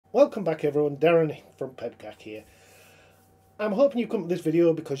Welcome back everyone, Darren from Pebcac here. I'm hoping you come to this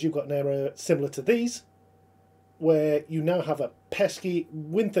video because you've got an error similar to these, where you now have a pesky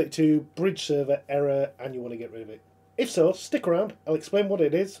Win32 Bridge server error and you want to get rid of it. If so, stick around, I'll explain what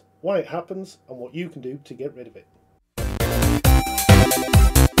it is, why it happens, and what you can do to get rid of it.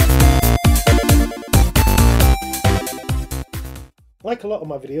 Like a lot of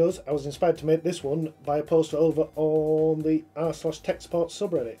my videos, I was inspired to make this one by a post over on the r/tech support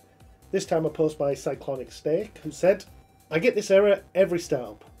subreddit. This time I post by Cyclonic Steak, who said, I get this error every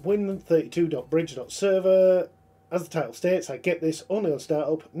startup. Win32.Bridge.Server. As the title states, I get this only on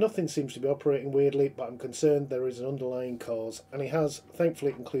startup. Nothing seems to be operating weirdly, but I'm concerned there is an underlying cause. And he has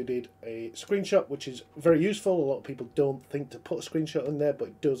thankfully included a screenshot, which is very useful. A lot of people don't think to put a screenshot in there, but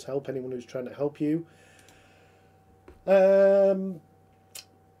it does help anyone who's trying to help you.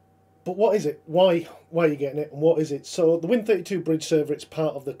 But what is it? Why are you getting it? And what is it? So the Win32Bridge server, it's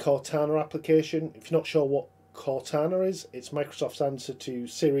part of the Cortana application. If you're not sure what Cortana is, it's Microsoft's answer to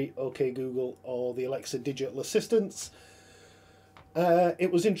Siri, OK Google, or the Alexa digital assistants.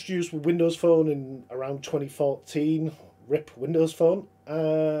 It was introduced with Windows Phone in around 2014. RIP Windows Phone.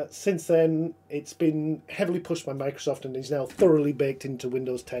 Since then, it's been heavily pushed by Microsoft and is now thoroughly baked into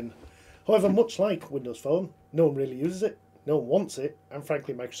Windows 10. However, much like Windows Phone, no one really uses it. No one wants it, and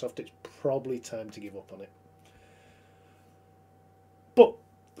frankly, Microsoft, it's probably time to give up on it. But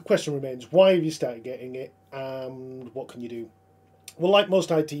the question remains, why have you started getting it, and what can you do? Well, like most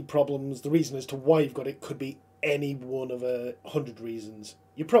IT problems, the reason as to why you've got it could be any one of 100 reasons.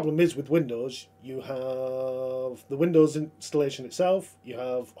 Your problem is with Windows, you have the Windows installation itself, you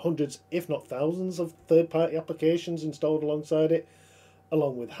have hundreds, if not thousands, of third-party applications installed alongside it,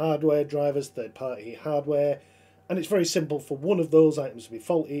 along with hardware drivers, third-party hardware. And it's very simple for one of those items to be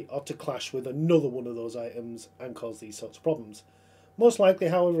faulty or to clash with another one of those items and cause these sorts of problems. Most likely,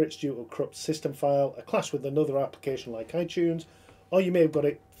 however, it's due to a corrupt system file, a clash with another application like iTunes, or you may have got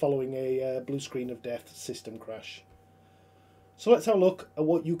it following a blue screen of death system crash. So let's have a look at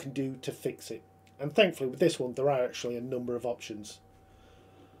what you can do to fix it. And thankfully with this one there are actually a number of options.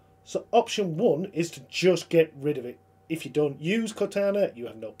 So option one is to just get rid of it. If you don't use Cortana, you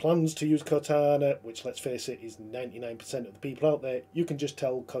have no plans to use Cortana, which, let's face it, is 99% of the people out there, you can just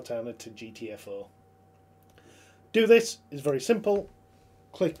tell Cortana to GTFO. Do this is very simple.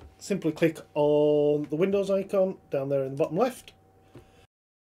 Simply click on the Windows icon down there in the bottom left.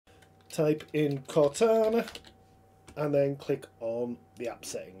 Type in Cortana and then click on the app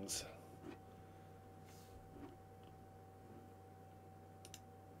settings.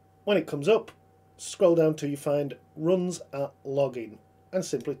 When it comes up, scroll down till you find runs at login and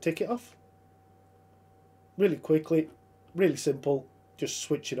simply tick it off. Really quickly, really simple, just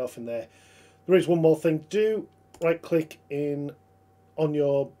switch it off in there. There is one more thing to do. Right click in on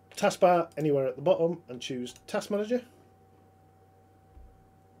your taskbar anywhere at the bottom and choose Task Manager.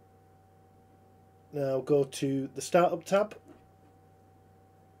 Now go to the Startup tab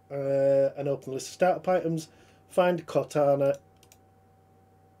and open the list of startup items. Find Cortana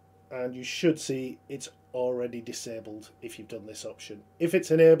and you should see it's already disabled if you've done this option. If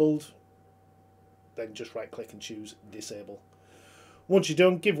it's enabled, then just right click and choose Disable. Once you're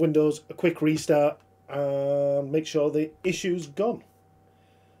done, give Windows a quick restart and make sure the issue's gone.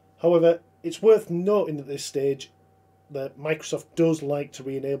 However, it's worth noting at this stage that Microsoft does like to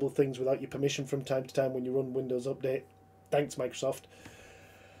re-enable things without your permission from time to time when you run Windows Update. Thanks, Microsoft.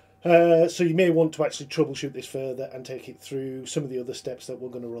 So you may want to actually troubleshoot this further and take it through some of the other steps that we're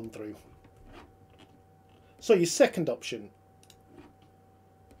going to run through. So your second option,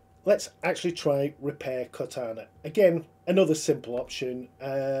 let's actually try repair Cortana. Again, another simple option.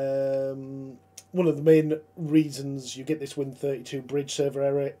 One of the main reasons you get this Win32Bridge server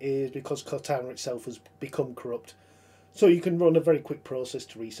error is because Cortana itself has become corrupt. So you can run a very quick process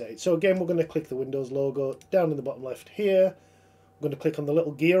to reset it. So again, we're going to click the Windows logo down in the bottom left here. I'm going to click on the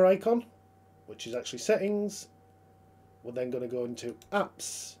little gear icon, which is actually settings. We're then going to go into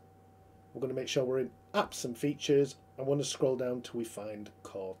apps. We're going to make sure we're in apps and features. I want to scroll down till we find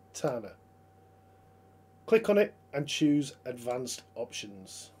Cortana. Click on it and choose advanced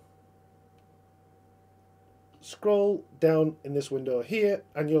options. Scroll down in this window here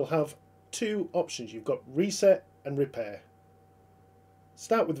and you'll have two options. You've got reset and repair.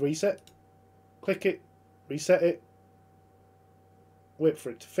 Start with reset. Click it, reset it. Wait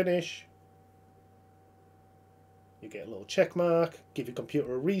for it to finish. You get a little check mark. Give your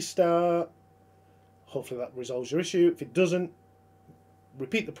computer a restart. Hopefully that resolves your issue. If it doesn't,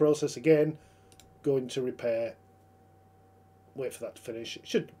 repeat the process again. Go into repair. Wait for that to finish. It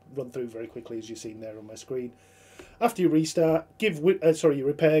should run through very quickly, as you've seen there on my screen. After you restart, you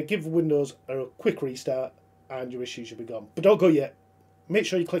repair, give Windows a quick restart, and your issue should be gone. But don't go yet. Make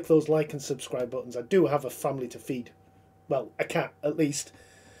sure you click those like and subscribe buttons. I do have a family to feed. Well, a cat, at least.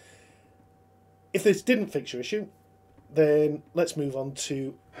 If this didn't fix your issue, then let's move on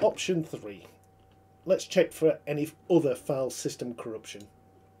to option 3. Let's check for any other file system corruption.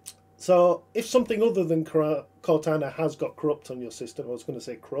 So, if something other than Cortana has got corrupt on your system, I was going to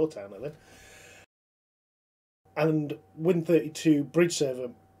say Cortana then, and Win32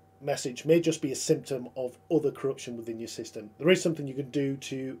 server message may just be a symptom of other corruption within your system. There is something you can do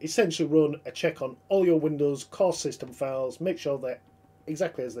to essentially run a check on all your Windows core system files, make sure they're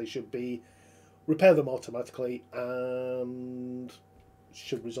exactly as they should be, repair them automatically, and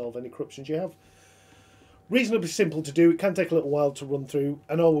should resolve any corruptions you have. Reasonably simple to do. It can take a little while to run through,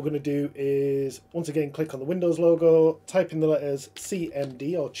 and all we're going to do is once again click on the Windows logo, type in the letters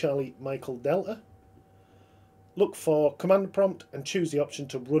CMD or Charlie Michael Delta, look for command prompt and choose the option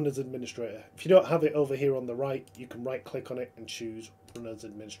to run as administrator. If you don't have it over here on the right, you can right click on it and choose run as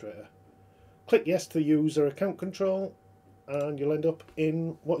administrator. Click yes to user account control and you'll end up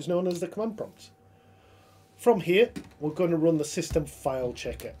in what is known as the command prompts. From here we're going to run the system file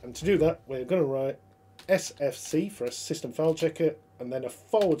checker, and to do that we're going to write SFC for a system file checker and then a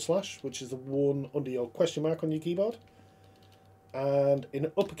 /, which is the one under your question mark on your keyboard, and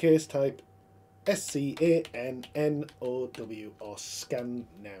in uppercase type SCANNOW or scan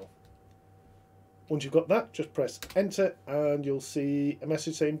now. Once you've got that, just press enter and you'll see a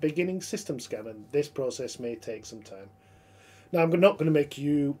message saying beginning system scan, and this process may take some time. Now I'm not going to make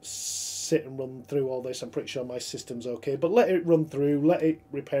you sit and run through all this. I'm pretty sure my system's okay, but let it run through, let it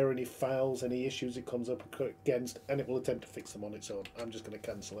repair any files, any issues it comes up against, and it will attempt to fix them on its own. I'm just going to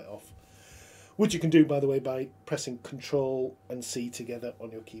cancel it off, which you can do by the way by pressing Control and C together on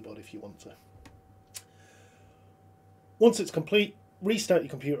your keyboard if you want to. Once it's complete, restart your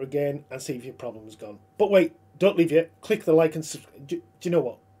computer again and see if your problem is gone. But wait, don't leave yet. Click the like and subscribe. Do you know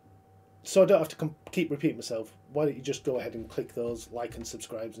what? So I don't have to keep repeating myself, why don't you just go ahead and click those like and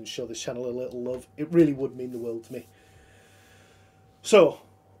subscribes and show this channel a little love? It really would mean the world to me. So,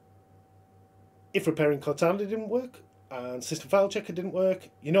 if repairing Cortana didn't work and system file checker didn't work,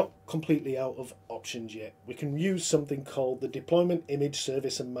 you're not completely out of options yet. We can use something called the Deployment Image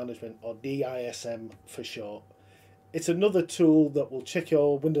Service and Management, or DISM for short. It's another tool that will check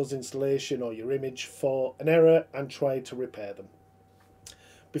your Windows installation or your image for an error and try to repair them.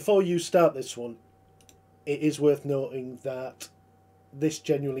 Before you start this one, it is worth noting that this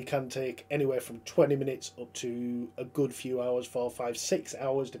genuinely can take anywhere from 20 minutes up to a good few hours, 4, 5, 6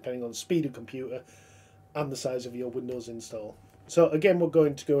 hours, depending on the speed of computer and the size of your Windows install. So again, we're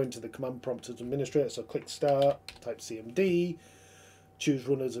going to go into the command prompt as administrator, so click start, type CMD, choose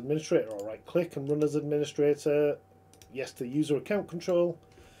run as administrator, or right click and run as administrator, yes to user account control,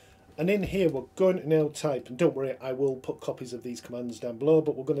 and in here we're going to now type, and don't worry, I will put copies of these commands down below,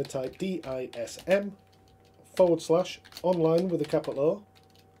 but we're going to type DISM / online with a capital O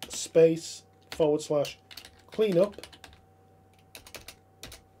space / cleanup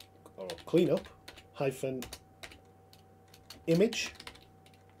or cleanup hyphen image,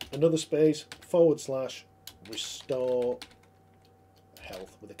 another space / restore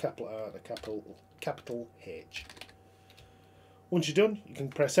health with a capital R and a capital H. Once you're done, you can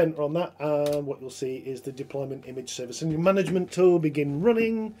press enter on that, and what you'll see is the Deployment Image Service and your management tool begin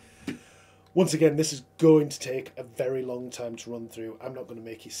running. Once again, this is going to take a very long time to run through. I'm not going to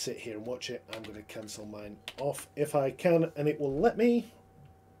make you sit here and watch it. I'm going to cancel mine off if I can, and it will let me.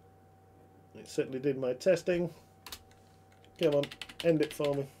 It certainly did my testing. Come on, end it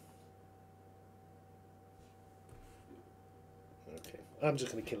for me. Okay, I'm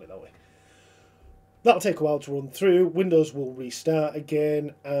just going to kill it that way. That'll take a while to run through. Windows will restart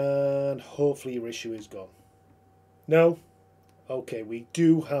again, and hopefully your issue is gone. No? Okay, we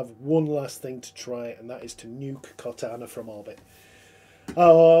do have one last thing to try, and that is to nuke Cortana from orbit.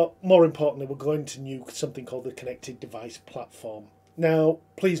 More importantly, we're going to nuke something called the Connected Device Platform. Now,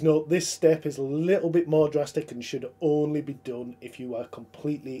 please note, this step is a little bit more drastic and should only be done if you are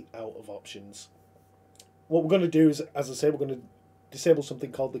completely out of options. What we're going to do is, as I say, we're going to disable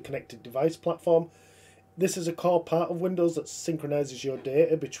something called the Connected Device Platform. This is a core part of Windows that synchronizes your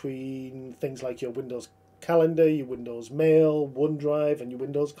data between things like your Windows Calendar, your Windows Mail, OneDrive, and your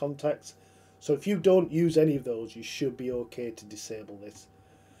Windows Contacts. So if you don't use any of those, you should be okay to disable this.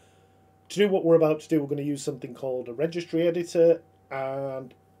 To do what we're about to do, we're going to use something called a registry editor,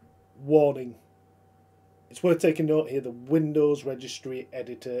 and warning, it's worth taking note here, the Windows registry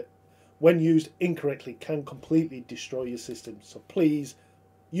editor, when used incorrectly, can completely destroy your system. So please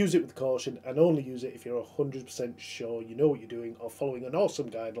use it with caution, and only use it if you're 100% sure you know what you're doing or following an awesome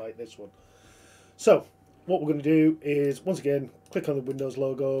guide like this one. So what we're going to do is, once again, click on the Windows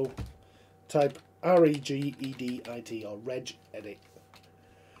logo, type regedit or regedit.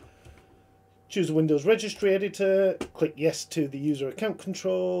 Choose the Windows Registry Editor, click yes to the user account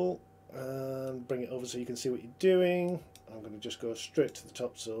control, and bring it over so you can see what you're doing. I'm going to just go straight to the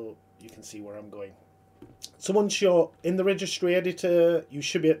top so you can see where I'm going. So once you're in the Registry Editor, you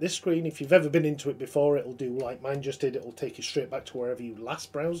should be at this screen. If you've ever been into it before, it'll do like mine just did. It'll take you straight back to wherever you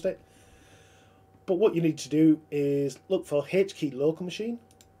last browsed it. But what you need to do is look for HKey Local Machine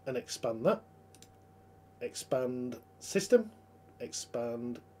and expand that. Expand System,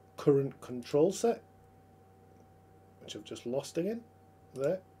 expand Current Control Set, which I've just lost again.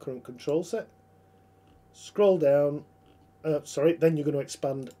 There, Current Control Set. Scroll down, then you're going to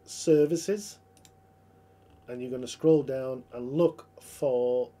expand Services, and you're going to scroll down and look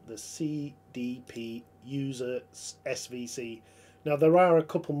for the CDP User SVC. Now there are a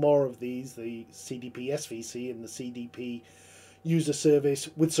couple more of these, the CDP SVC and the CDP User Service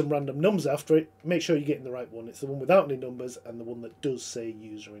with some random numbers after it. Make sure you're getting the right one. It's the one without any numbers and the one that does say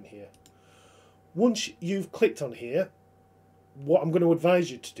user in here. Once you've clicked on here, what I'm going to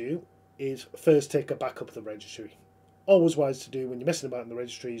advise you to do is first take a backup of the registry. Always wise to do when you're messing about in the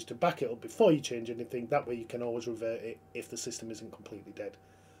registry is to back it up before you change anything. That way you can always revert it if the system isn't completely dead.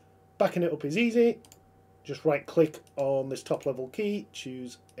 Backing it up is easy. Just right click on this top level key,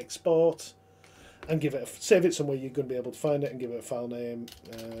 choose export, and give it save it somewhere you're going to be able to find it, and give it a file name,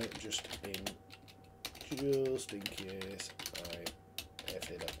 just in case I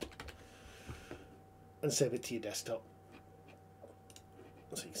F it up, and save it to your desktop.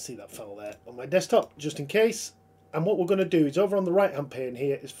 So you can see that file there on my desktop, just in case. And what we're going to do is over on the right hand pane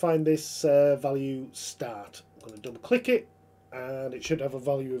here is find this value start. I'm going to double click it, and it should have a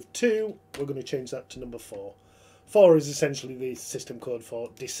value of 2. We're going to change that to number 4. 4 is essentially the system code for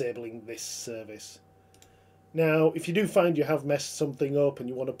disabling this service. Now, if you do find you have messed something up and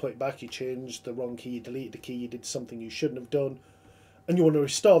you want to put it back, you changed the wrong key, you deleted the key, you did something you shouldn't have done, and you want to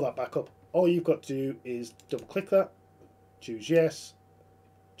restore that back up, all you've got to do is double click that, choose yes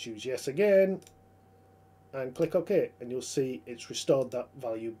again, and click OK, and you'll see it's restored that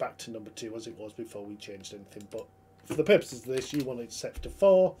value back to number 2 as it was before we changed anything. But for the purposes of this, you want it set to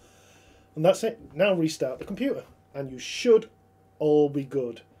 4, and that's it. Now restart the computer, and you should all be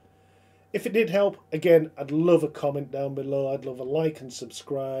good. If it did help, again, I'd love a comment down below. I'd love a like and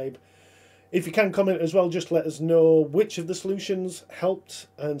subscribe. If you can comment as well, just let us know which of the solutions helped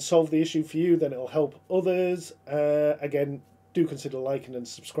and solved the issue for you, then it'll help others. Again, do consider liking and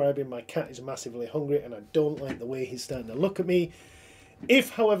subscribing. My cat is massively hungry and I don't like the way he's starting to look at me.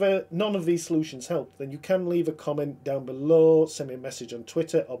 If, however, none of these solutions help, then you can leave a comment down below, send me a message on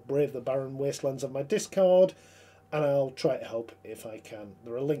Twitter, or brave the barren wastelands of my Discord, and I'll try to help if I can.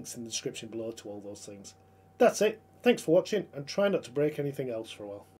 There are links in the description below to all those things. That's it. Thanks for watching, and try not to break anything else for a while.